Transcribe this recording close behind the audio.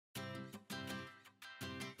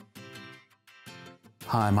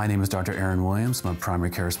Hi, my name is Dr. Aaron Williams. I'm a primary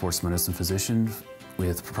care sports medicine physician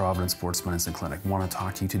with Providence Sports Medicine Clinic. I want to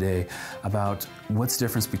talk to you today about what's the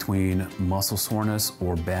difference between muscle soreness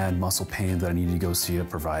or bad muscle pain that I need to go see a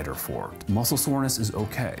provider for. Muscle soreness is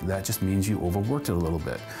okay. That just means you overworked it a little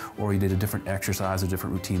bit, or you did a different exercise, a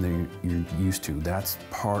different routine than you're used to. That's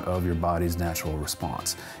part of your body's natural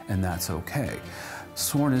response, and that's okay.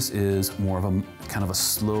 Soreness is more of a kind of a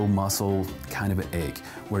slow muscle kind of an ache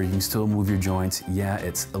where you can still move your joints. Yeah,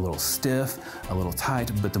 it's a little stiff, a little tight,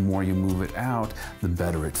 but the more you move it out, the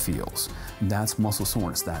better it feels. That's muscle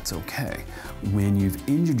soreness. That's okay. When you've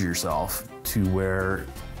injured yourself to where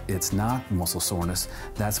it's not muscle soreness,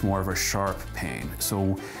 that's more of a sharp pain.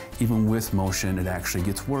 So even with motion, it actually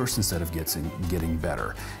gets worse instead of getting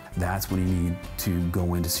better. That's when you need to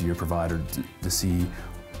go in to see your provider to see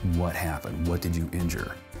what happened, what did you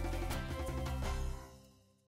injure.